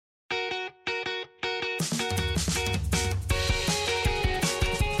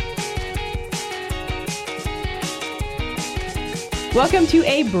Welcome to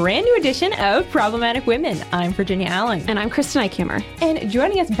a brand new edition of Problematic Women. I'm Virginia Allen. And I'm Kristen Eichhammer. And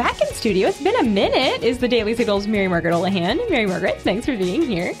joining us back in studio, it's been a minute, is the Daily Signal's Mary Margaret Olahan. Mary Margaret, thanks for being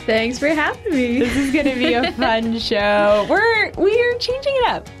here. Thanks for having me. This is going to be a fun show. We're changing it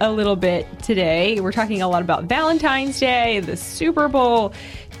up a little bit today. We're talking a lot about Valentine's Day, the Super Bowl,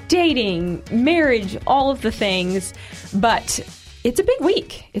 dating, marriage, all of the things. But it's a big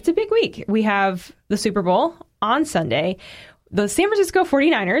week. It's a big week. We have the Super Bowl on Sunday. The San Francisco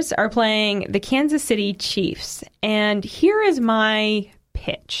 49ers are playing the Kansas City Chiefs. And here is my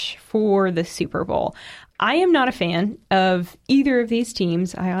pitch for the Super Bowl. I am not a fan of either of these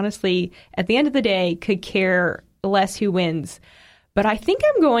teams. I honestly, at the end of the day, could care less who wins. But I think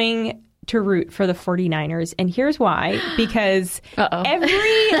I'm going to root for the 49ers. And here's why. Because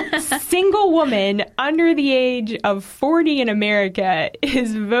every single woman under the age of 40 in America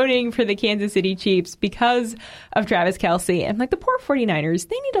is voting for the Kansas City Chiefs because of Travis Kelce. And like the poor 49ers,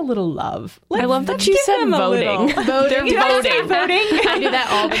 they need a little love. I love that you said voting. They're voting. I do that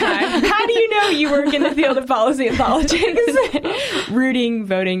all the time. How do you know you work in the field of policy and politics? Rooting,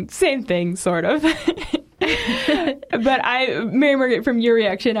 voting, same thing, sort of. But Mary Margaret, from your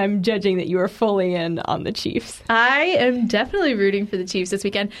reaction, I'm judging that you are fully in on the Chiefs. I am definitely rooting for the Chiefs this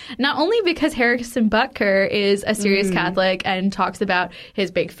weekend, not only because Harrison Butker is a serious Catholic and talks about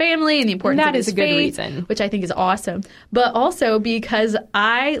his big family and the importance of his faith, that is a good reason, which I think is awesome, but also because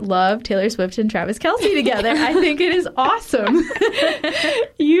I love Taylor Swift and Travis Kelce together. I think it is awesome.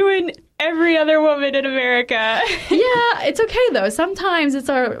 You and every other woman in America. Yeah, it's okay though. Sometimes it's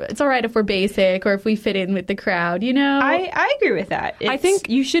all right if we're basic or if we fit in with the crowd, you know? I agree with that. I think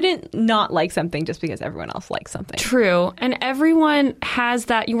you shouldn't not like something just because everyone else likes something. True. And everyone has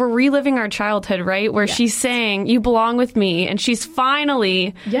that. You were reliving our childhood, right? Where she's saying, you belong with me. And she's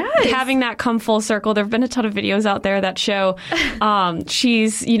finally having that come full circle. There have been a ton of videos out there that show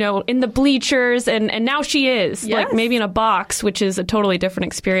she's, in the bleachers and now she is. Yes. Like maybe in a box, which is a totally different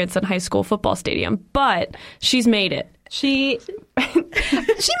experience than high school football stadium, but she's made it. She made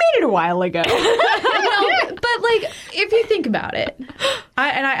it a while ago. But like, if you think about it,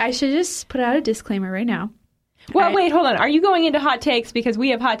 I should just put out a disclaimer right now. Well, wait, hold on. Are you going into hot takes? Because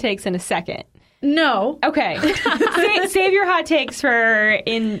we have hot takes in a second. No. Okay. Save your hot takes for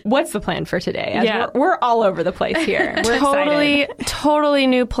what's the plan for today? We're all over the place here. We're totally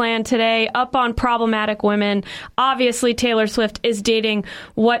new plan today. Up on Problematic Women. Obviously, Taylor Swift is dating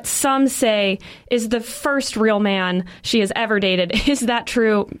what some say is the first real man she has ever dated. Is that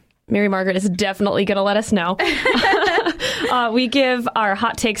true? Mary Margaret is definitely going to let us know. We give our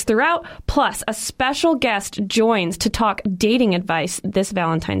hot takes throughout, plus a special guest joins to talk dating advice this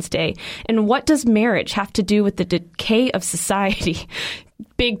Valentine's Day. And what does marriage have to do with the decay of society?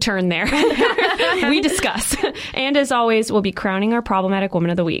 Big turn there. We discuss. And as always, we'll be crowning our Problematic Woman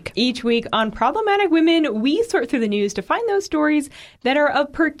of the Week. Each week on Problematic Women, we sort through the news to find those stories that are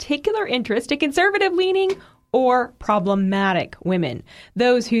of particular interest to conservative-leaning or problematic women,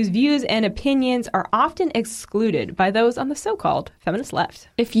 those whose views and opinions are often excluded by those on the so-called feminist left.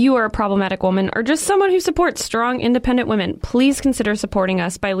 If you are a problematic woman or just someone who supports strong, independent women, please consider supporting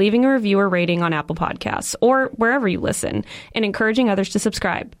us by leaving a review or rating on Apple Podcasts or wherever you listen and encouraging others to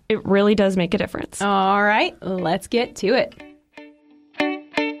subscribe. It really does make a difference. All right, let's get to it.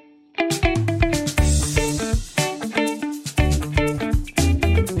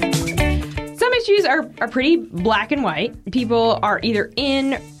 Issues are pretty black and white. People are either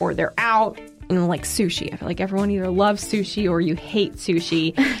in or they're out. Like sushi. I feel like everyone either loves sushi or you hate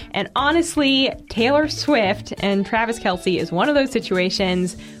sushi. And honestly, Taylor Swift and Travis Kelce is one of those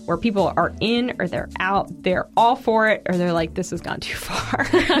situations where people are in or they're out. They're all for it or they're like, this has gone too far.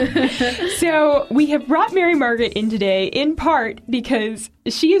 So we have brought Mary Margaret in today in part because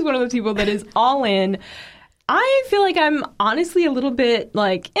she is one of those people that is all in. I feel like I'm honestly a little bit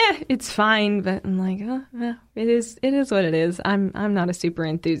like, it's fine, but I'm like, it is what it is. I'm not a super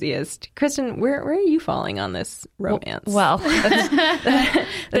enthusiast. Kristen, where are you falling on this romance? Well,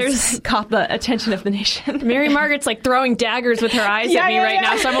 there's caught the attention of the nation. Mary Margaret's like throwing daggers with her eyes at me right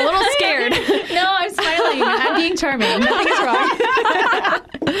now, so I'm a little scared. No, I'm smiling. I'm being charming. Nothing is wrong.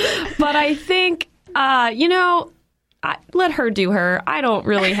 But I think, let her do her. I don't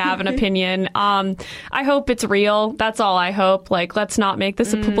really have an opinion. I hope it's real. That's all I hope. Like, let's not make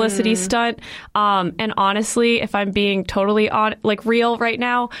this a publicity stunt. And honestly, if I'm being totally real right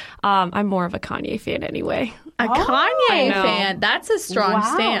now, I'm more of a Kanye fan anyway. A Kanye fan? That's a strong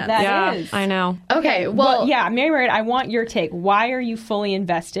stance. That is. I know. Okay, well, Mary Margaret, I want your take. Why are you fully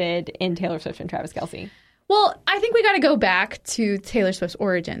invested in Taylor Swift and Travis Kelce? Well, I think we got to go back to Taylor Swift's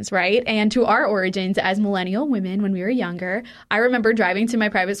origins, right? And to our origins as millennial women when we were younger. I remember driving to my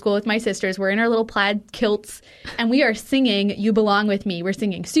private school with my sisters. We're in our little plaid kilts, and we are singing You Belong With Me. We're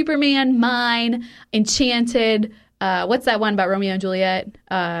singing Superman, Mine, Enchanted. What's that one about Romeo and Juliet?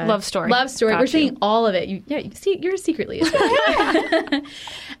 Love Story. Love Story. Got We're you. singing all of it. You see, you're secretly a Swiftie.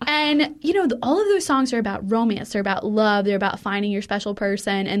 And, all of those songs are about romance. They're about love. They're about finding your special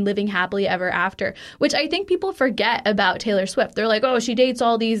person and living happily ever after, which I think people forget about Taylor Swift. They're like, oh, she dates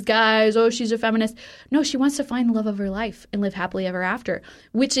all these guys. Oh, she's a feminist. No, she wants to find the love of her life and live happily ever after,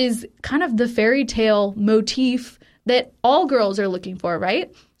 which is kind of the fairy tale motif that all girls are looking for,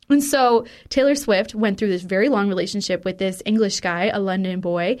 right? And so Taylor Swift went through this very long relationship with this English guy, a London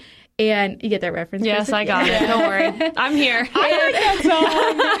boy. And you get that reference? Yes, Kristen? I got it. Don't worry. I'm here.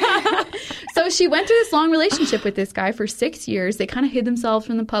 So she went through this long relationship with this guy for 6 years. They kind of hid themselves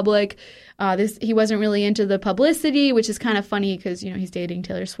from the public. He wasn't really into the publicity, which is kind of funny because, he's dating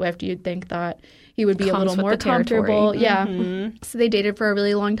Taylor Swift. You'd think that he would be a little more comfortable. Yeah. Mm-hmm. So they dated for a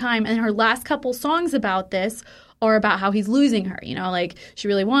really long time. And her last couple songs about this are about how he's losing her. She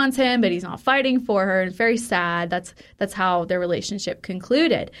really wants him, but he's not fighting for her. It's very sad. That's how their relationship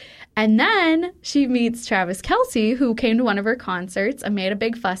concluded. And then she meets Travis Kelce, who came to one of her concerts and made a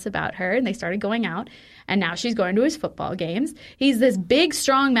big fuss about her, and they started going out. And now she's going to his football games. He's this big,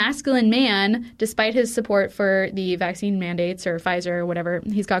 strong, masculine man, despite his support for the vaccine mandates or Pfizer or whatever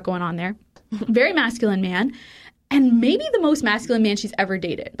he's got going on there. Very masculine man. And maybe the most masculine man she's ever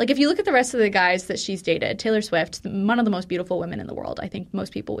dated. If you look at the rest of the guys that she's dated, Taylor Swift, one of the most beautiful women in the world, I think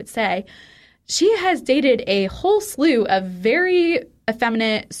most people would say, she has dated a whole slew of very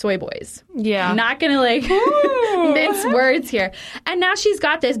effeminate soy boys. Yeah. Not going to mince words here. And now she's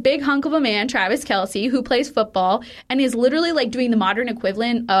got this big hunk of a man, Travis Kelce, who plays football and is literally doing the modern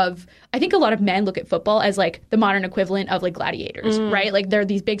equivalent of, I think a lot of men look at football as the modern equivalent of gladiators, right? They're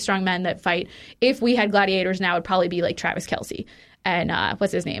these big, strong men that fight. If we had gladiators now, it'd probably be Travis Kelce. And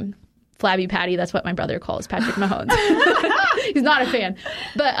what's his name? Flabby Patty, that's what my brother calls Patrick Mahomes. He's not a fan.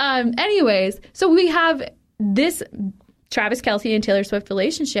 But anyways, so we have this Travis Kelce and Taylor Swift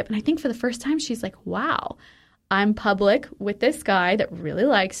relationship. And I think for the first time, she's like, wow, I'm public with this guy that really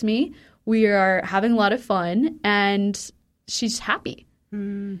likes me. We are having a lot of fun. And she's happy.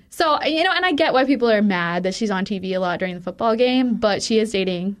 So, and I get why people are mad that she's on TV a lot during the football game. But she is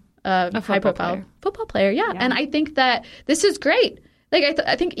dating a high-profile football player. Yeah. And I think that this is great.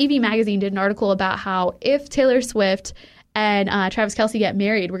 I think Evie Magazine did an article about how if Taylor Swift and Travis Kelce get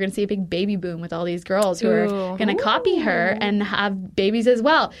married, we're going to see a big baby boom with all these girls who are going to copy her and have babies as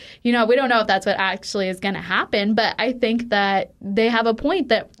well. We don't know if that's what actually is going to happen, but I think that they have a point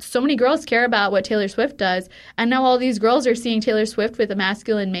that so many girls care about what Taylor Swift does, and now all these girls are seeing Taylor Swift with a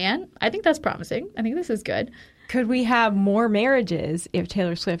masculine man. I think that's promising. I think this is good. Could we have more marriages if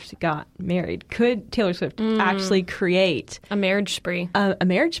Taylor Swift got married? Could Taylor Swift actually create a marriage spree? A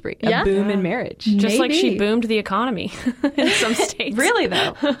marriage spree, a boom in marriage. Just like she boomed the economy in some states. Really,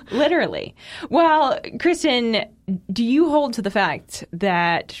 though? Literally. Well, Kristen, do you hold to the fact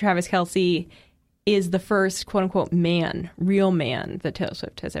that Travis Kelce is the first quote-unquote real man that Taylor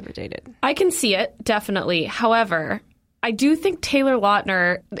Swift has ever dated? I can see it, definitely. However, I do think Taylor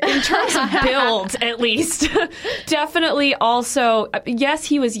Lautner, in terms of build at least, definitely also, yes,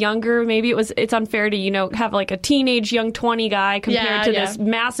 he was younger. Maybe it's unfair to, have a teenage young 20 guy compared to this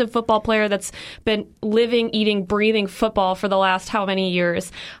massive football player that's been living, eating, breathing football for the last how many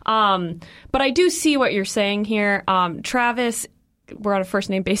years. But I do see what you're saying here. Travis, we're on a first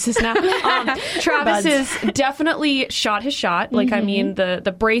name basis now. Travis has definitely shot his shot.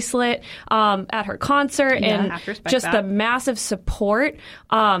 The bracelet at her concert and just the massive support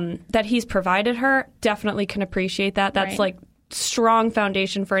that he's provided her, definitely can appreciate that. That's strong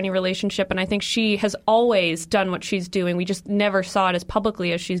foundation for any relationship, and I think she has always done what she's doing. We just never saw it as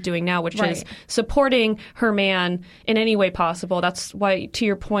publicly as she's doing now, which is supporting her man in any way possible. That's why, to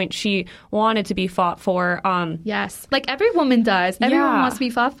your point, she wanted to be fought for. Yes, every woman does. Everyone wants to be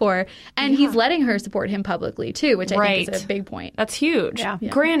fought for, and he's letting her support him publicly too, which I think is a big point. That's huge. Yeah.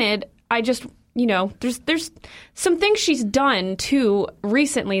 Granted, I just there's some things she's done too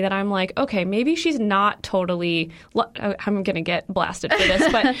recently that I'm like, okay, maybe she's not totally. I'm going to get blasted for this,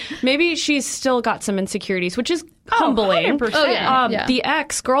 but maybe she's still got some insecurities, which is humbling. 100%. Oh, yeah. The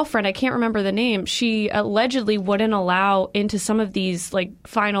ex-girlfriend, I can't remember the name. She allegedly wouldn't allow into some of these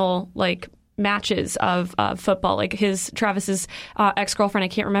final matches of football. Like Travis's ex-girlfriend, I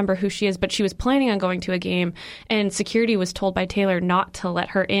can't remember who she is, but she was planning on going to a game, and security was told by Taylor not to let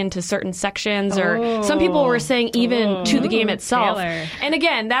her into certain sections, or some people were saying even to the game itself. Taylor. And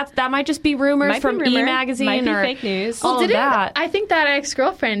again, that might just be rumors from E! Magazine might be or fake news. all of that. I think that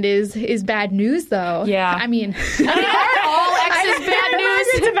ex-girlfriend is bad news, though. Yeah. I mean, Aren't all exes bad news?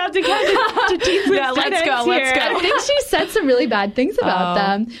 It's about to come to teeth with Yeah, let's go. I think she said some really bad things about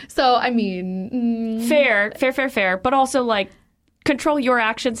them. So, I mean... Fair. But also, like, control your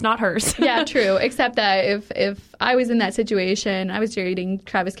actions, not hers. Yeah, true. Except that if I was in that situation, I was dating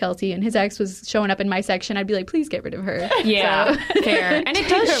Travis Kelce and his ex was showing up in my section, I'd be like, please get rid of her. Yeah, So. fair. And it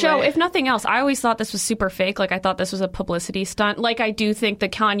does show, if nothing else, I always thought this was super fake. Like, I thought this was a publicity stunt. Like, I do think the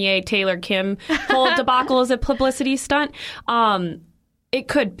Kanye, Taylor, Kim whole debacle is a publicity stunt. It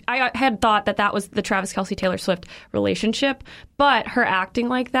could. I had thought that was the Travis Kelce Taylor Swift relationship, but her acting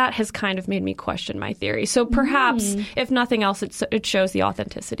like that has kind of made me question my theory. So perhaps, if nothing else, it shows the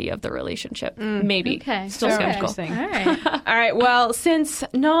authenticity of the relationship. Maybe. Okay. Still skeptical. Interesting. All right. All right. Well, since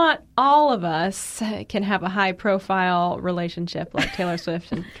not all of us can have a high-profile relationship like Taylor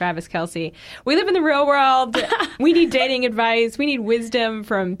Swift and Travis Kelce, we live in the real world. We need dating advice. We need wisdom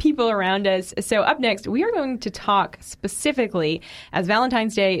from people around us. So up next, we are going to talk specifically, as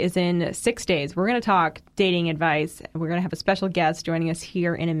Valentine's Day is in 6 days, we're going to talk dating advice. We're going to have a special guest joining us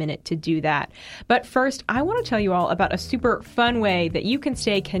here in a minute to do that. But first, I want to tell you all about a super fun way that you can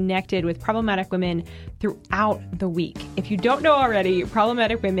stay connected with Problematic Women throughout the week. If you don't know already,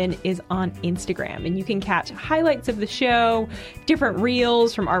 Problematic Women is on Instagram, and you can catch highlights of the show, different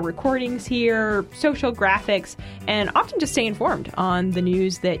reels from our recordings here, social graphics, and often just stay informed on the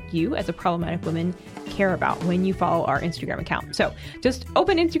news that you, as a problematic woman, care about when you follow our Instagram account. So just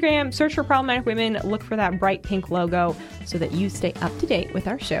open Instagram, search for Problematic Women, look for that bright pink logo so that you stay up to date with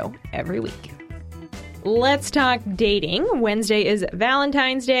our show every week. Let's talk dating. Wednesday is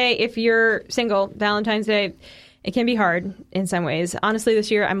Valentine's Day. If you're single, Valentine's Day, it can be hard in some ways. Honestly, this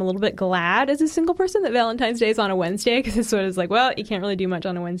year, I'm a little bit glad as a single person that Valentine's Day is on a Wednesday, because it's sort of like, well, you can't really do much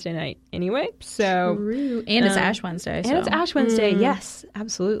on a Wednesday night anyway. So, True. And it's Ash Wednesday. And it's Ash Wednesday. Yes,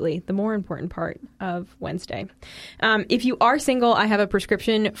 absolutely. The more important part of Wednesday. If you are single, I have a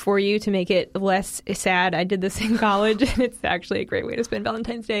prescription for you to make it less sad. I did this in college, and it's actually a great way to spend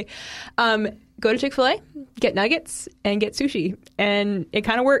Valentine's Day. Go to Chick-fil-A, get nuggets, and get sushi. And it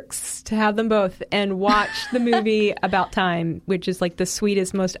kind of works to have them both. And watch the movie About Time, which is like the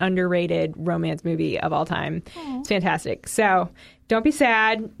sweetest, most underrated romance movie of all time. Aww. It's fantastic. So don't be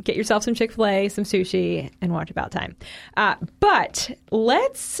sad. Get yourself some Chick-fil-A, some sushi, and watch About Time. But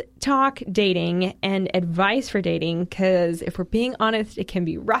let's talk dating and advice for dating, because if we're being honest, it can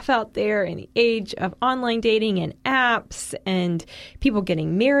be rough out there in the age of online dating and apps and people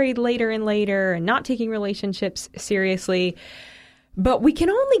getting married later and later and not taking relationships seriously. But we can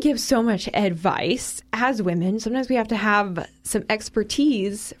only give so much advice as women. Sometimes we have to have some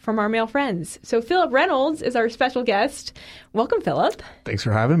expertise from our male friends. So Philip Reynolds is our special guest. Welcome, Philip. Thanks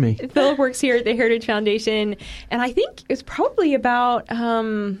for having me. Philip works here at the Heritage Foundation. And I think it's probably about,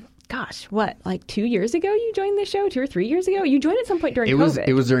 like 2 years ago you joined the show? 2 or 3 years ago? You joined at some point during COVID.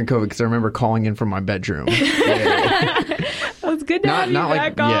 It was during COVID, because I remember calling in from my bedroom. Yeah. Well, it's good to have you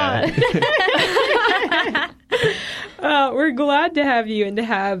back on. Yeah. We're glad to have you and to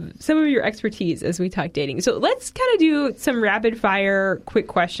have some of your expertise as we talk dating. So let's kind of do some rapid fire quick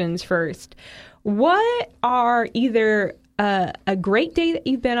questions first. What are either a great date that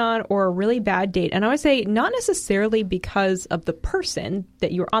you've been on or a really bad date? And I would say not necessarily because of the person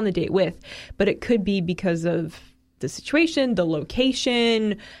that you were on the date with, but it could be because of the situation, the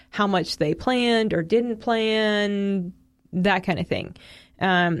location, how much they planned or didn't plan, that kind of thing.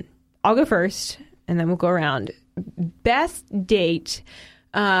 I'll go first, and then we'll go around. Best date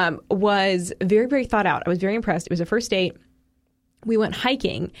was very, very thought out. I was very impressed. It was a first date. We went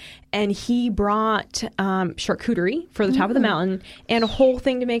hiking, and he brought charcuterie for the top of the mountain and a whole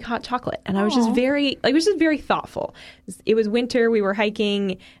thing to make hot chocolate. And I was just very thoughtful. It was winter. We were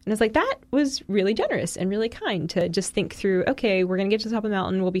hiking, and I was like, that was really generous and really kind to just think through, okay, we're going to get to the top of the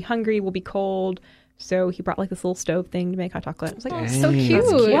mountain. We'll be hungry. We'll be cold. So he brought like this little stove thing to make hot chocolate. I was like, so cute.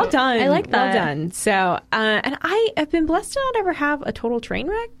 Well done. I like that. Well done. So, and I have been blessed to not ever have a total train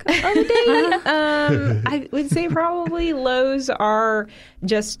wreck on a date. I would say probably lows are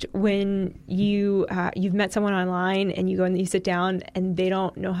just when you've met someone online and you go and you sit down and they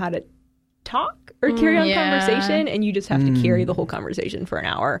don't know how to talk or carry on conversation, and you just have to carry the whole conversation for an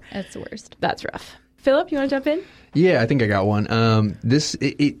hour. That's the worst. That's rough. Philip, you want to jump in? Yeah, I think I got one.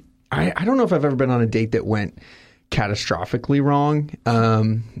 I don't know if I've ever been on a date that went catastrophically wrong.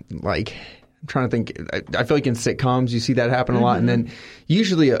 I'm trying to think. I feel like in sitcoms you see that happen a lot, and then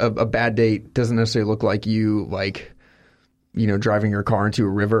usually a bad date doesn't necessarily look like you driving your car into a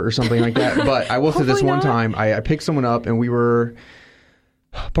river or something like that. But I will say this one time, I picked someone up and we were.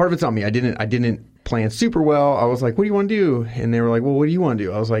 Part of it's on me. I didn't plan super well. I was like, "What do you want to do?" And they were like, "Well, what do you want to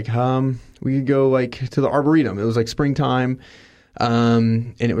do?" I was like, we could go like to the Arboretum." It was like springtime,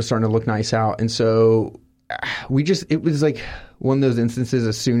 and it was starting to look nice out. And so it was like one of those instances.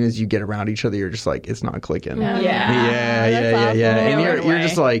 As soon as you get around each other, you're just like, it's not clicking. Yeah. And you're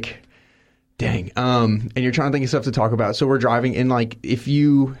just like, dang. And you're trying to think of stuff to talk about. So we're driving, and like if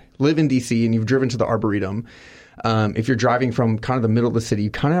you live in DC and you've driven to the Arboretum. If you're driving from kind of the middle of the city, you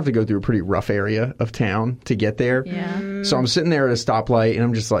kind of have to go through a pretty rough area of town to get there. Yeah. So I'm sitting there at a stoplight, and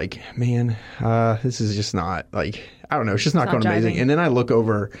I'm just like, man, this is just not like, I don't know, it's just not going amazing. And then I look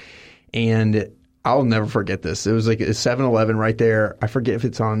over, and I'll never forget this. It was like a 7-Eleven right there. I forget if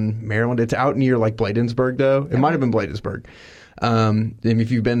it's on Maryland. It's out near like Bladensburg, though. It might have been Bladensburg. And if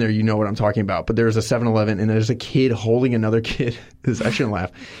you've been there, you know what I'm talking about. But there's a 7-Eleven, and there's a kid holding another kid. I shouldn't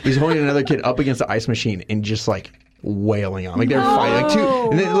laugh. He's holding another kid up against the ice machine and just like wailing on him. Like they're fighting. Like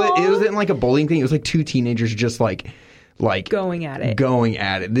two. And it wasn't like a bullying thing. It was like two teenagers just like going at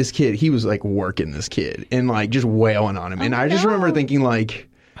it. This kid, he was like working this kid and like just wailing on him. And I just remember thinking like,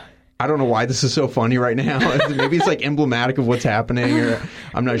 I don't know why this is so funny right now. Maybe it's like emblematic of what's happening, or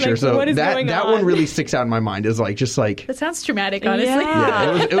I'm not sure. So that one really sticks out in my mind. Is like just like that sounds traumatic, honestly.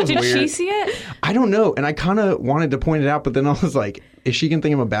 Yeah, it was Did weird. she see it? I don't know, and I kind of wanted to point it out, but then I was like, is she gonna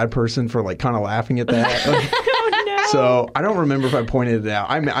think I'm a bad person for like kind of laughing at that? Oh, no. So I don't remember if I pointed it out.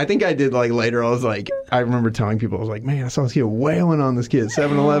 I think I did. Like later, I was like, I remember telling people, I was like, man, I saw this kid wailing on this kid,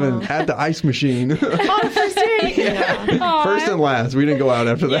 7-Eleven at the ice machine. On the first date. Yeah. First and last. We didn't go out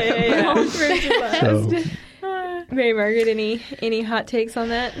after that. Yeah. First and last. Mary Margaret, any hot takes on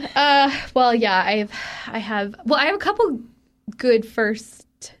that? Well, yeah, I have a couple good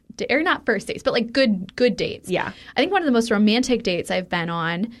or not first dates, but like good dates. Yeah. I think one of the most romantic dates I've been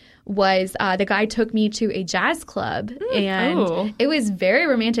on was the guy took me to a jazz club, and it was very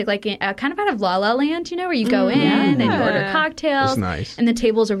romantic, like kind of out of La La Land, where you go in and you order cocktails. That's nice. And the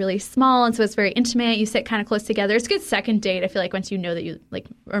tables are really small, and so it's very intimate. You sit kind of close together. It's a good second date, I feel like, once you know that you like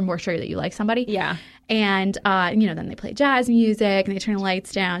are more sure that you like somebody. Yeah. And, then they play jazz music and they turn the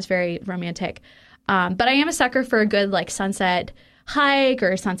lights down. It's very romantic. But I am a sucker for a good like sunset hike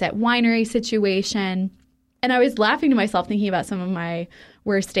or sunset winery situation. And I was laughing to myself thinking about some of my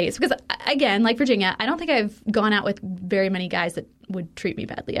worst dates. Because, again, like Virginia, I don't think I've gone out with very many guys that would treat me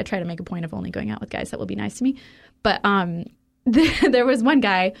badly. I try to make a point of only going out with guys that will be nice to me. But there was one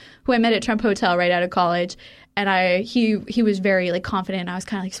guy who I met at Trump Hotel right out of college. And he was very like confident. I was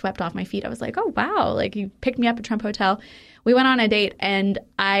kind of like swept off my feet. I was like, oh, wow. Like he picked me up at Trump Hotel. We went on a date, and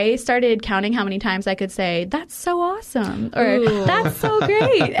I started counting how many times I could say, that's so awesome, or that's so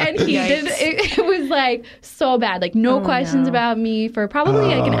great. And he did. It was like so bad, like no questions about me for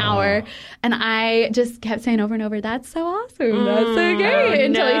probably like an hour. And I just kept saying over and over, that's so awesome, that's so great,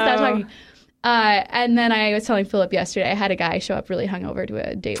 until he stopped talking. And then I was telling Philip yesterday, I had a guy show up really hungover to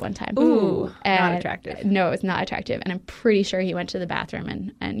a date one time. Ooh, not attractive. No, it was not attractive. And I'm pretty sure he went to the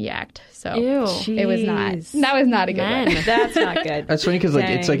bathroom and yacked. So Ew. It was not. That was not a good one. That's not good. That's funny because like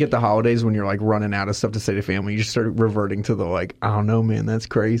it's like at the holidays when you're like running out of stuff to say to family, you just start reverting to the like, I don't know, man, that's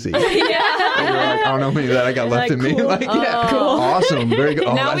crazy. And you're like, I don't know, maybe that I got left in me. Like, yeah, cool. Awesome, very good.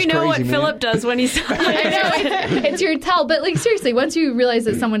 Now we know what Philip does when he's. I know it's your tell, but like seriously, once you realize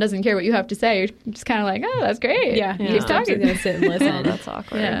that someone doesn't care what you have to say, you're just kind of like, oh, that's great. Yeah, you're just talking. Gonna sit and listen. Oh, that's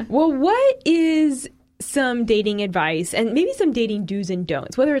awkward. Yeah. Well, what is some dating advice and maybe some dating do's and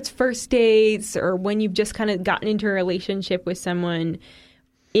don'ts, whether it's first dates or when you've just kind of gotten into a relationship with someone?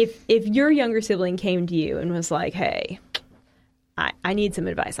 If your younger sibling came to you and was like, hey, I need some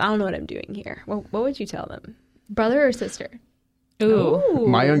advice, I don't know what I'm doing here, what would you tell them? Brother or sister? Ooh.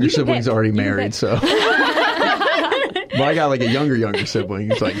 My younger You can sibling's pick. already You can married, pick. so. Well, I got like a younger sibling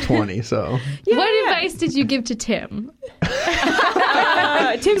who's like 20, so. What advice did you give to Tim?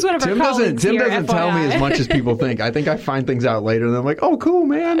 Tim's one of our Tim colleagues doesn't here, tell me FYI. as much as people think. I think I find things out later, and I'm like, oh, cool,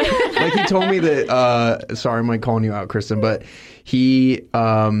 man. Like he told me that. Sorry, I'm like calling you out, Kristen, but he it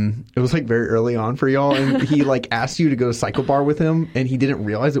was like very early on for y'all, and he like asked you to go to Cycle Bar with him, and he didn't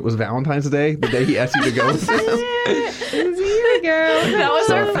realize it was Valentine's Day the day he asked you to go with him. It was a year ago. That was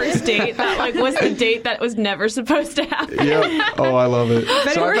our first date. That like was the date that was never supposed to happen. Yep. Oh, I love it.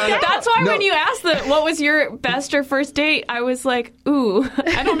 So I found out- That's why No. when you asked what was your best or first date, I was like, ooh,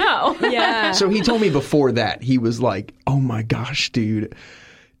 I don't know. Yeah. So he told me before that, he was like, oh my gosh, dude.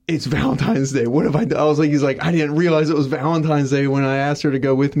 it's Valentine's Day. What have I done? I was like, he's like, I didn't realize it was Valentine's Day when I asked her to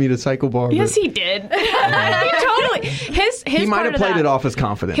go with me to Cycle Bar. Yes, he did. He totally. He might have played it off as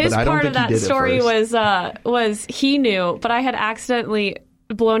confident, His but I don't part think of he that did story at first. was he knew, but I had accidentally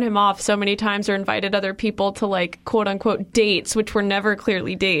blown him off so many times or invited other people to like quote unquote dates, which were never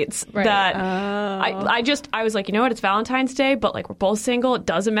clearly dates. Right. That I was like, you know what, it's Valentine's Day, but like we're both single, it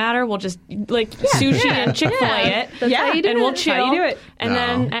doesn't matter. We'll just like sushi and Chick-fil-A it. That's how you do and it. we'll That's how chill. you do it. And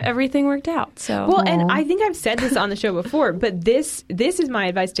then everything worked out. So Well, and I think I've said this on the show before, but this is my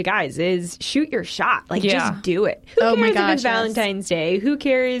advice to guys: is shoot your shot. Like, just do it. Who Oh my cares if gosh, it's yes. Valentine's Day? Who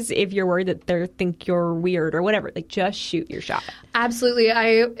cares if you're worried that they think you're weird or whatever? Like, just shoot your shot. Absolutely.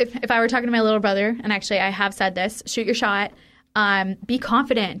 If I were talking to my little brother, and actually I have said this, shoot your shot. Be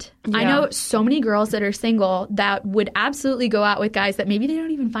confident. I know so many girls that are single that would absolutely go out with guys that maybe they don't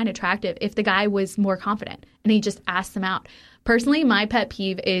even find attractive if the guy was more confident and he just asked them out. Personally, my pet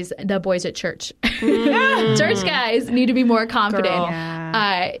peeve is the boys at church. Church guys need to be more confident.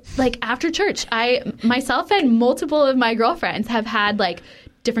 Girl. Like after church, I myself and multiple of my girlfriends have had like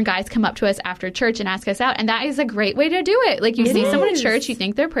different guys come up to us after church and ask us out, and that is a great way to do it. Like you see someone at church, you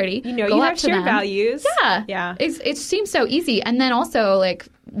think they're pretty, You know, go you up have to shared them. values. Yeah. It seems so easy. And then also, like,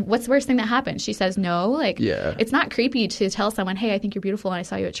 what's the worst thing that happens? She says no. Like, it's not creepy to tell someone, hey, I think you're beautiful and I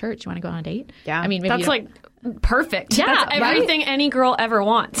saw you at church. You want to go on a date? Yeah. I mean, maybe that's you don't- like perfect. Yeah, That's right? everything any girl ever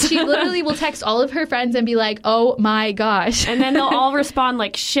wants. She literally will text all of her friends and be like, oh my gosh. And then they'll all respond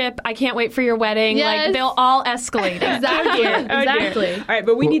like, ship, I can't wait for your wedding. Yes. Like they'll all escalate it. Exactly. Oh, dear. Exactly. All right,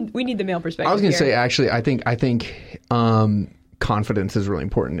 but we need the male perspective. I was going to here. say, actually, I think confidence is really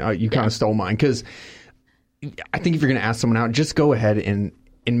important. You kind of stole mine, because I think if you're going to ask someone out, just go ahead and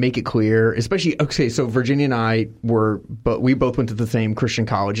make it clear. Especially, okay, so Virginia and I we both went to the same Christian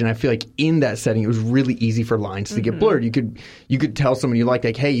college, and I feel like in that setting, it was really easy for lines to get blurred. You could tell someone you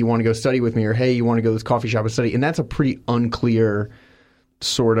like, hey, you want to go study with me, or hey, you want to go to this coffee shop and study, and that's a pretty unclear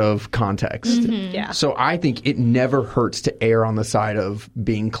sort of context. Yeah. So I think it never hurts to err on the side of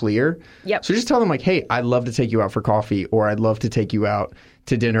being clear. Yep. So just tell them like, hey, I'd love to take you out for coffee, or I'd love to take you out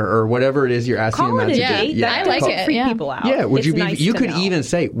to dinner, or whatever it is you're asking Call them it out a to date. do. That I like doesn't it, freak yeah. people out. Yeah, would It's you be? nice You to could know. even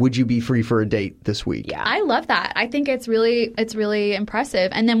say, would you be free for a date this week? Yeah. I love that. I think it's really impressive.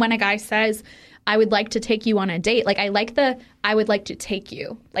 And then when a guy says, I would like to take you on a date, like I would like to take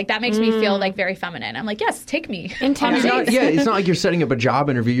you. Like that makes me feel like very feminine. I'm like, yes, take me. I mean, Intimidate. it's not like you're setting up a job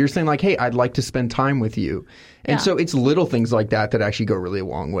interview. You're saying like, hey, I'd like to spend time with you. And so it's little things like that that actually go really a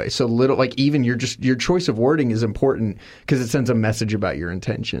long way. So little, like even your choice of wording is important because it sends a message about your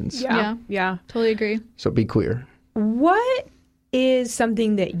intentions. Yeah. Totally agree. So be clear. What is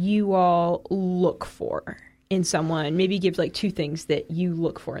something that you all look for in someone? Maybe give like two things that you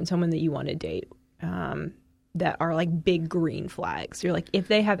look for in someone that you want to date that are like big green flags. You're like, if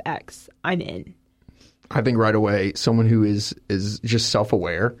they have X, I'm in. I think right away, someone who is just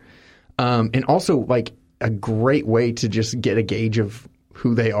self-aware, and also like a great way to just get a gauge of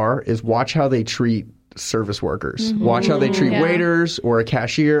who they are is watch how they treat service workers. Watch how they treat waiters or a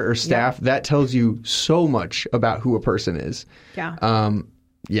cashier or staff. That tells you so much about who a person is. Yeah.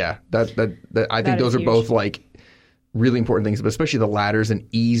 That I think is those are huge. both like really important things, but especially the latter is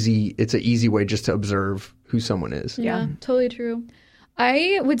it's an easy way just to observe who someone is. Yeah, totally true.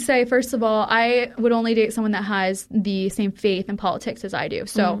 I would say, first of all, I would only date someone that has the same faith and politics as I do.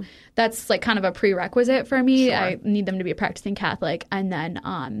 So that's like kind of a prerequisite for me. Sure. I need them to be a practicing Catholic and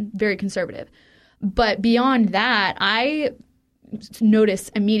then very conservative. But beyond that, I notice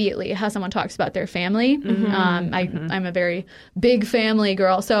immediately how someone talks about their family. I'm a very big family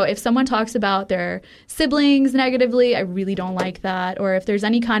girl. So if someone talks about their siblings negatively, I really don't like that. Or if there's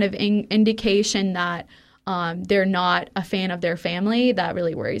any kind of indication that they're not a fan of their family, that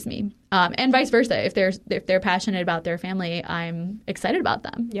really worries me. And vice versa. If they're passionate about their family, I'm excited about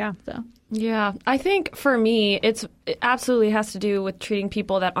them. Yeah. So Yeah, I think for me, it absolutely has to do with treating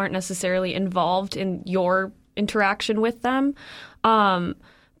people that aren't necessarily involved in your interaction with them.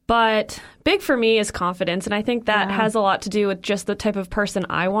 But big for me is confidence. And I think that has a lot to do with just the type of person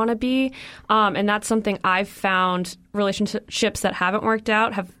I want to be. And that's something I've found relationships that haven't worked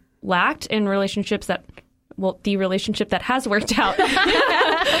out have lacked in relationships that, well, the relationship that has worked out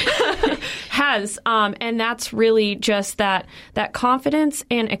has. And that's really just that confidence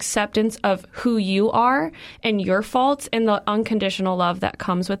and acceptance of who you are and your faults and the unconditional love that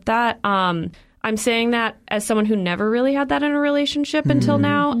comes with that. I'm saying that as someone who never really had that in a relationship until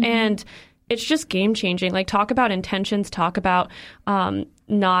now. And it's just game changing. Like, talk about intentions, talk about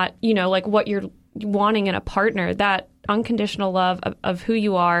not, like what you're wanting in a partner. That unconditional love of who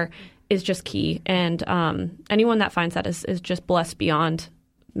you are is just key. And anyone that finds that is just blessed beyond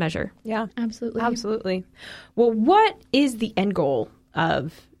measure. Yeah. Absolutely. Absolutely. Well, what is the end goal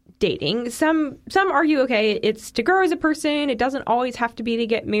of dating? Some argue, okay, it's to grow as a person. It doesn't always have to be to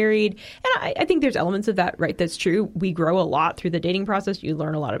get married. And I think there's elements of that, right? That's true. We grow a lot through the dating process. You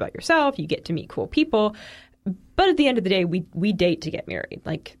learn a lot about yourself. You get to meet cool people. But at the end of the day, we date to get married.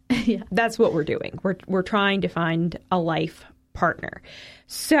 Like, Yeah. that's what we're doing. We're trying to find a life partner.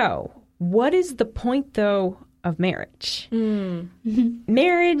 So what is the point, though, of marriage?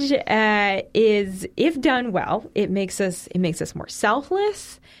 Marriage is, if done well, it makes us more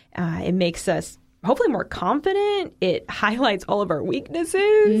selfless. It makes us hopefully more confident. It highlights all of our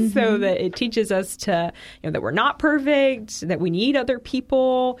weaknesses so that it teaches us to, that we're not perfect, that we need other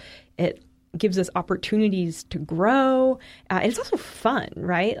people. It gives us opportunities to grow. And it's also fun,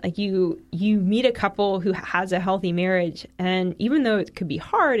 right? Like you meet a couple who has a healthy marriage, and even though it could be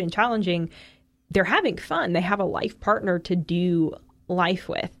hard and challenging, they're having fun. They have a life partner to do life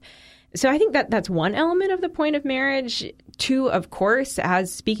with. So I think that's one element of the point of marriage. Two, of course,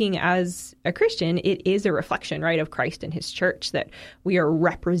 speaking as a Christian, it is a reflection, right, of Christ and his church, that we are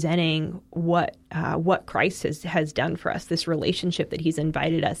representing what Christ has done for us, this relationship that he's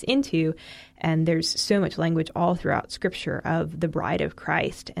invited us into. And there's so much language all throughout Scripture of the bride of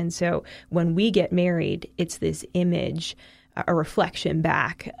Christ. And so when we get married, it's this image, a reflection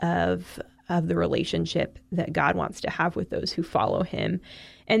back of the relationship that God wants to have with those who follow him.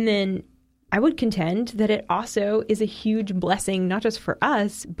 And then I would contend that it also is a huge blessing, not just for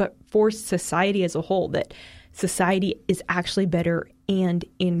us, but for society as a whole, that society is actually better and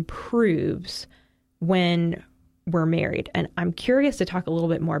improves when we're married. And I'm curious to talk a little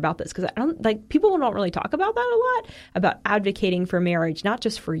bit more about this, because people don't really talk about that a lot, about advocating for marriage, not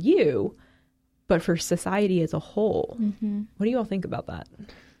just for you, but for society as a whole. What do you all think about that?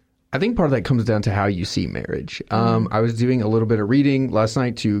 I think part of that comes down to how you see marriage. I was doing a little bit of reading last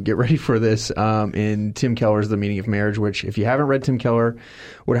night to get ready for this in Tim Keller's The Meaning of Marriage, which if you haven't read Tim Keller,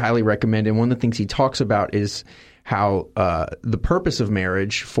 would highly recommend. And one of the things he talks about is how the purpose of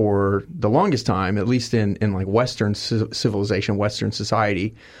marriage for the longest time, at least in like Western civilization, Western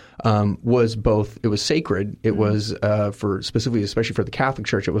society, was both, it was sacred. It was especially for the Catholic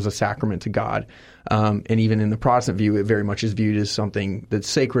Church, it was a sacrament to God. And even in the Protestant view, it very much is viewed as something that's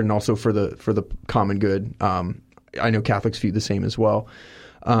sacred and also for the common good. I know Catholics view the same as well.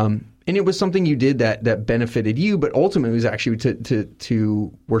 And it was something you did that benefited you, but ultimately it was actually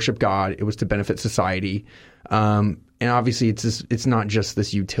to worship God. It was to benefit society. And obviously it's not just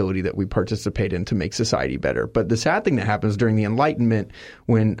this utility that we participate in to make society better. But the sad thing that happens during the Enlightenment,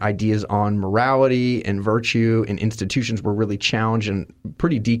 when ideas on morality and virtue and institutions were really challenged and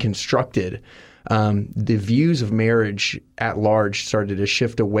pretty deconstructed, the views of marriage at large started to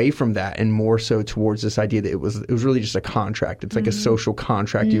shift away from that and more so towards this idea that it was really just a contract. It's like a social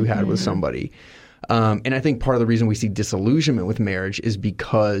contract you had with somebody. And I think part of the reason we see disillusionment with marriage is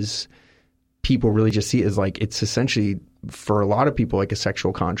because people really just see it as like, it's essentially for a lot of people like a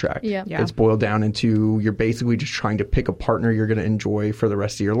sexual contract. Yeah. It's boiled down into, you're basically just trying to pick a partner you're going to enjoy for the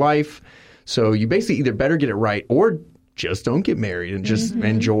rest of your life. So you basically either better get it right or just don't get married and just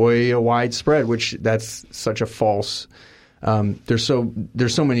enjoy a wide spread, which that's such a false there's so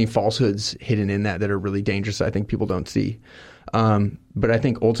many falsehoods hidden in that are really dangerous that I think people don't see. But I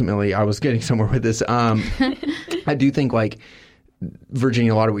think ultimately I was getting somewhere with this. I do think like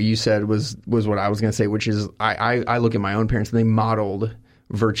Virginia, a lot of what you said was what I was going to say, which is I look at my own parents and they modeled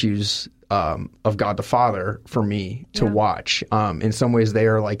virtues of God the Father for me to watch. In some ways, they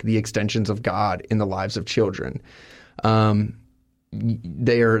are like the extensions of God in the lives of children. They're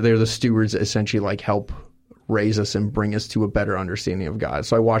the stewards that essentially like help raise us and bring us to a better understanding of God.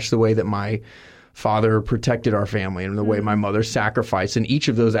 So I watched the way that my father protected our family and the way my mother sacrificed, and each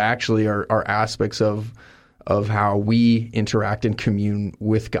of those actually are aspects of how we interact and commune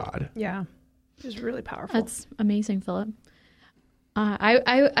with God. Yeah. It was really powerful. That's amazing, Philip.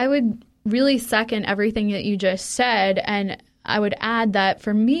 I would really second everything that you just said, and I would add that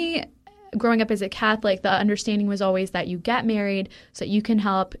for me, growing up as a Catholic, the understanding was always that you get married so that you can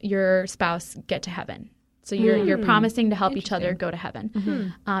help your spouse get to heaven. So you're promising to help each other go to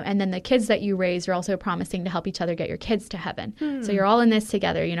heaven. And then the kids that you raise, you're also promising to help each other get your kids to heaven. So you're all in this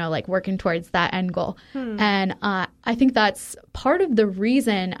together, like working towards that end goal. And I think that's part of the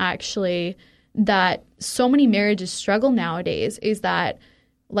reason, actually, that so many marriages struggle nowadays is that,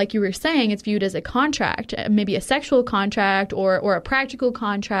 like you were saying, it's viewed as a contract, maybe a sexual contract or a practical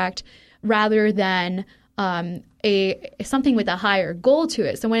contract, rather than something with a higher goal to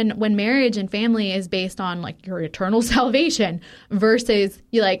it. So when marriage and family is based on like your eternal salvation versus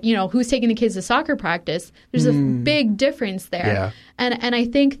who's taking the kids to soccer practice, there's a big difference there. Yeah. And I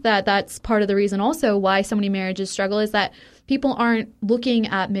think that that's part of the reason also why so many marriages struggle is that people aren't looking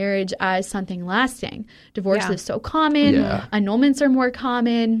at marriage as something lasting. Divorce is so common. Yeah. Annulments are more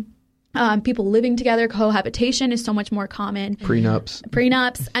common. People living together, cohabitation is so much more common.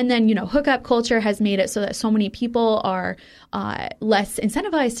 Prenups. And then, hookup culture has made it so that so many people are less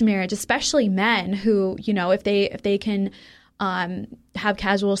incentivized to marriage, especially men who, if they can have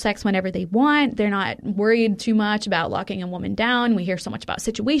casual sex whenever they want, they're not worried too much about locking a woman down. We hear so much about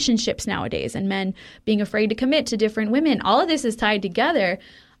situationships nowadays and men being afraid to commit to different women. All of this is tied together.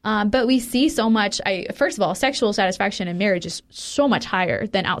 But we see so much, first of all, sexual satisfaction in marriage is so much higher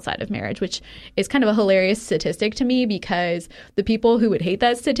than outside of marriage, which is kind of a hilarious statistic to me because the people who would hate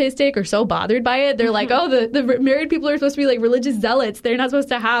that statistic are so bothered by it. They're like, oh, the married people are supposed to be like religious zealots. They're not supposed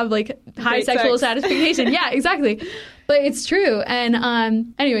to have like high sexual satisfaction. Yeah, exactly. But it's true. And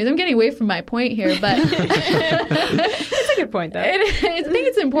anyways, I'm getting away from my point here, but it's a good point, though. I think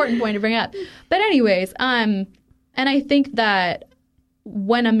it's an important point to bring up. But anyways, and I think that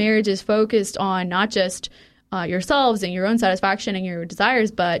when a marriage is focused on not just yourselves and your own satisfaction and your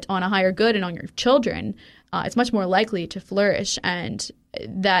desires, but on a higher good and on your children, it's much more likely to flourish. And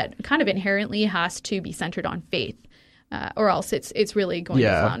that kind of inherently has to be centered on faith, or else it's really going to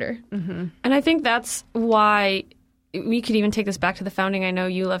flounder. Mm-hmm. And I think that's why we could even take this back to the founding. I know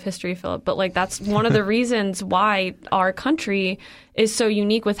you love history, Philip, but like that's one of the reasons why our country is so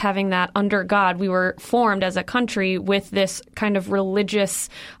unique with having that under God. We were formed as a country with this kind of religious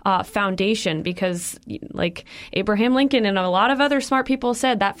foundation because like Abraham Lincoln and a lot of other smart people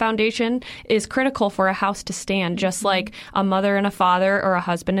said that foundation is critical for a house to stand, just like a mother and a father or a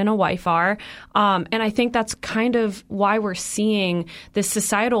husband and a wife are. And I think that's kind of why we're seeing this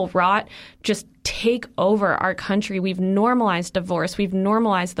societal rot just take over our country. We've normalized divorce. We've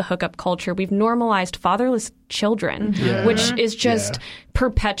normalized the hookup culture. We've normalized fatherless children, which is just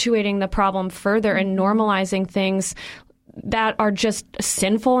perpetuating the problem further and normalizing things that are just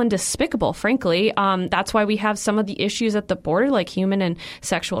sinful and despicable, frankly. That's why we have some of the issues at the border, like human and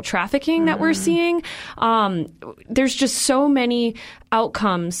sexual trafficking that we're seeing. There's just so many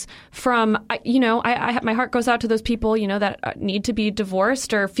outcomes from, my heart goes out to those people, that need to be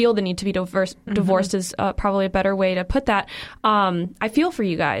divorced or feel the need to be divorced. Divorced is probably a better way to put that. I feel for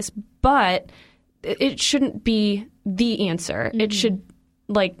you guys, but it shouldn't be the answer. It should,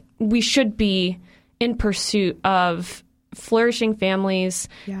 we should be in pursuit of flourishing families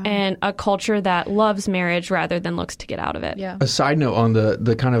and a culture that loves marriage rather than looks to get out of it. Yeah. A side note on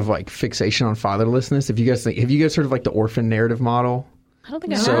the kind of like fixation on fatherlessness. Have you guys heard of like the orphan narrative model? I don't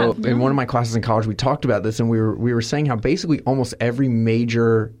think I So have. in one of my classes in college, we talked about this, and we were saying how basically almost every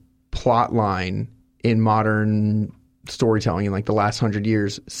major plot line in modern storytelling in like the last 100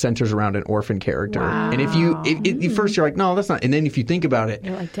 years centers around an orphan character. Wow. And if first you're like, no, that's not. And then if you think about it,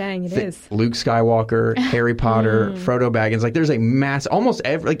 You're like, dang, it is. Luke Skywalker, Harry Potter, Frodo Baggins, like there's a mass, almost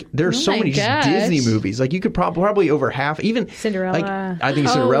every, like there's so my many just gosh. Disney movies. Like you could probably over half, even Cinderella. Like, I think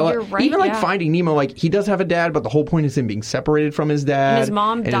Cinderella, you're right, even like yeah. Finding Nemo, like he does have a dad, but the whole point is him being separated from his dad. And his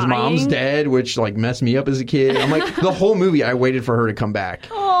mom and his mom's dying. dead, which like messed me up as a kid. I'm like, the whole movie, I waited for her to come back.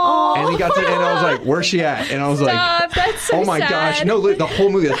 And he got to, and I was like, where's she at? And I was like, That's so oh my sad. gosh. No, the whole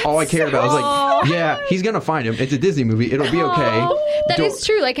movie, that's all I cared about. I was like, yeah, he's going to find him. It's a Disney movie. It'll be okay. That Don't- is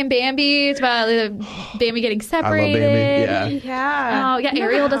true. Like in Bambi, it's about Bambi getting I separated. love Bambi. Yeah. Yeah. Oh, yeah.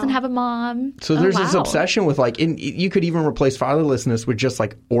 Ariel doesn't have a mom. So there's this obsession with like, and you could even replace fatherlessness with just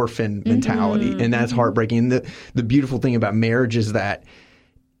like orphan mentality. And that's heartbreaking. And the beautiful thing about marriage is that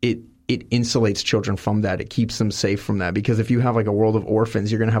it insulates children from that. It keeps them safe from that. Because if you have like a world of orphans,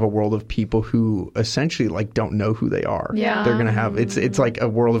 you're going to have a world of people who essentially like don't know who they are. Yeah. They're going to have, it's like a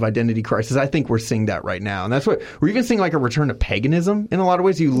world of identity crisis. I think we're seeing that right now. And that's what, we're even seeing like a return to paganism in a lot of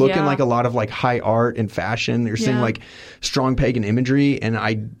ways. You look in like a lot of like high art and fashion, you're seeing like strong pagan imagery. And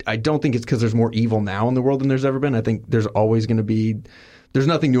I don't think it's because there's more evil now in the world than there's ever been. I think there's always going to be, there's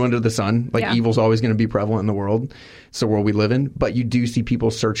nothing new under the sun. Like evil's always going to be prevalent in the world. It's the world we live in. But you do see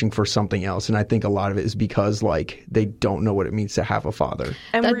people searching for something else. And I think a lot of it is because like they don't know what it means to have a father.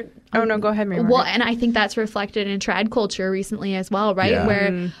 And go ahead, Mary. Well, and I think that's reflected in trad culture recently as well, right? Yeah.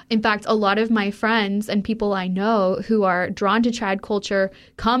 Where, in fact, a lot of my friends and people I know who are drawn to trad culture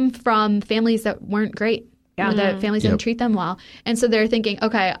come from families that weren't great. Yeah. That families didn't treat them well. And so they're thinking,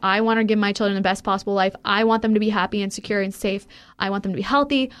 okay, I want to give my children the best possible life. I want them to be happy and secure and safe. I want them to be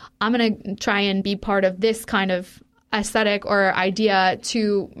healthy. I'm going to try and be part of this kind of aesthetic or idea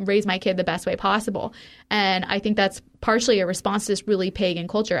to raise my kid the best way possible. And I think that's partially a response to this really pagan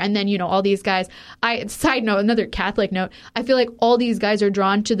culture. And then, all these guys, side note, another Catholic note, I feel like all these guys are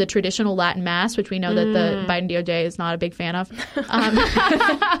drawn to the traditional Latin Mass, which we know that the Biden DOJ is not a big fan of.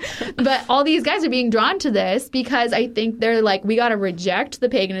 But all these guys are being drawn to this because I think they're like, we got to reject the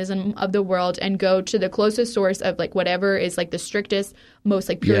paganism of the world and go to the closest source of like whatever is like the strictest, most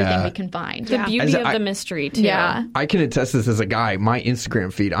like pure thing we can find. The beauty of the mystery, too. Yeah. I can attest this as a guy. My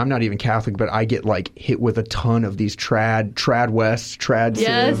Instagram feed, I'm not even Catholic, but I get like hit with a ton of these trad West, trad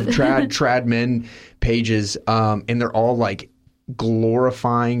Civ, trad men pages, and they're all like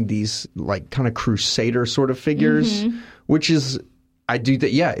glorifying these like kind of crusader sort of figures, which is, I do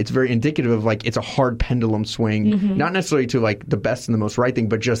that. Yeah, it's very indicative of like it's a hard pendulum swing, not necessarily to like the best and the most right thing,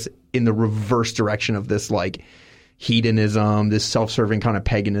 but just in the reverse direction of this like hedonism, this self-serving kind of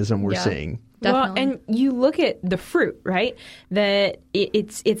paganism we're seeing. Definitely. Well, and you look at the fruit, right? That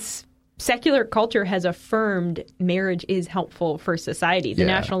it's secular culture has affirmed marriage is helpful for society. The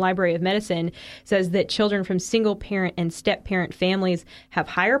National Library of Medicine says that children from single-parent and step-parent families have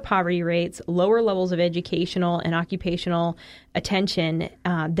higher poverty rates, lower levels of educational and occupational attention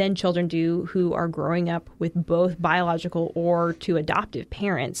than children do who are growing up with both biological or two adoptive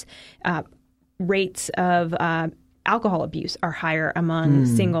parents. Rates of alcohol abuse are higher among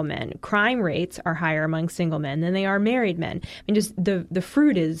single men. Crime rates are higher among single men than they are married men. I mean, just the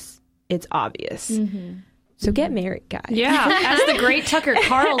fruit it's obvious. So get married, guys. Yeah, as the great Tucker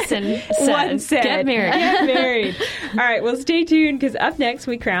Carlson Once said, get married. Get married. All right, well, stay tuned because up next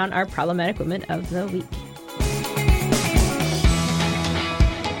we crown our problematic woman of the week.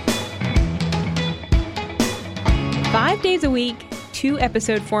 Five days a week, 2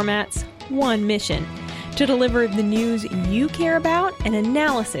 episode formats, 1 mission. To deliver the news you care about and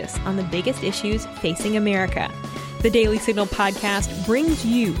analysis on the biggest issues facing America. The Daily Signal podcast brings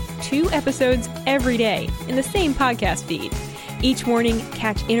you 2 episodes every day in the same podcast feed. Each morning,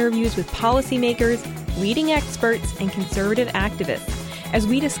 catch interviews with policymakers, leading experts, and conservative activists as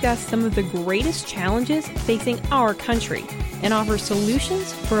we discuss some of the greatest challenges facing our country and offer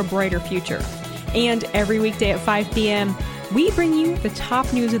solutions for a brighter future. And every weekday at 5 p.m., we bring you the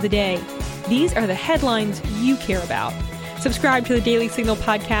top news of the day. These are the headlines you care about. Subscribe to the Daily Signal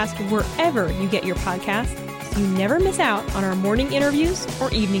podcast wherever you get your podcasts so you never miss out on our morning interviews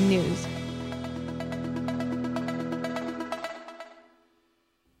or evening news.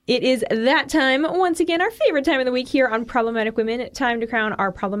 It is that time, once again, our favorite time of the week here on Problematic Women. Time to crown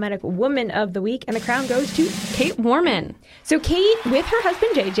our Problematic Woman of the Week, and the crown goes to Kate Warman. So Kate, with her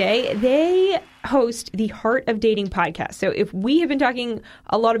husband JJ, they host the Heart of Dating podcast. So if we have been talking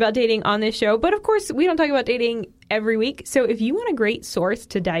a lot about dating on this show, but of course we don't talk about dating every week. So if you want a great source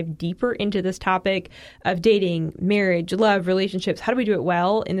to dive deeper into this topic of dating, marriage, love, relationships, how do we do it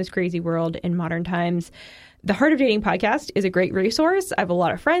well in this crazy world in modern times? The Heart of Dating podcast is a great resource. I have a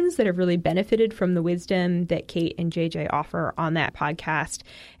lot of friends that have really benefited from the wisdom that Kate and JJ offer on that podcast.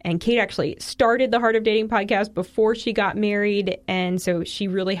 And Kate actually started the Heart of Dating podcast before she got married. And so she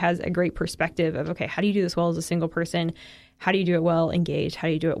really has a great perspective of, okay, how do you do this well as a single person? How do you do it well engaged? How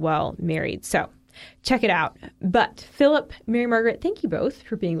do you do it well married? So check it out. But Philip, Mary Margaret, thank you both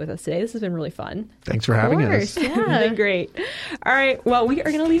for being with us today. This has been really fun. Thanks for having us. Yeah, it's been great. All right. Well, we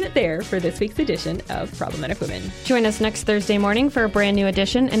are going to leave it there for this week's edition of Problematic Women. Join us next Thursday morning for a brand new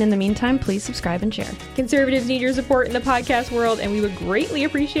edition. And in the meantime, please subscribe and share. Conservatives need your support in the podcast world, and we would greatly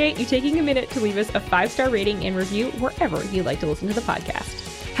appreciate you taking a minute to leave us a 5-star rating and review wherever you like to listen to the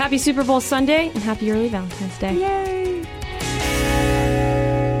podcast. Happy Super Bowl Sunday and happy early Valentine's Day. Yay!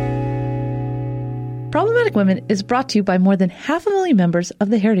 Problematic Women is brought to you by more than 500,000 members of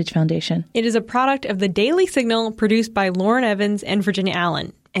the Heritage Foundation. It is a product of the Daily Signal, produced by Lauren Evans and Virginia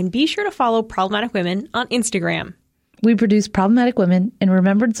Allen. And be sure to follow Problematic Women on Instagram. We produce Problematic Women in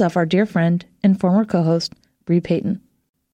remembrance of our dear friend and former co-host, Bree Payton.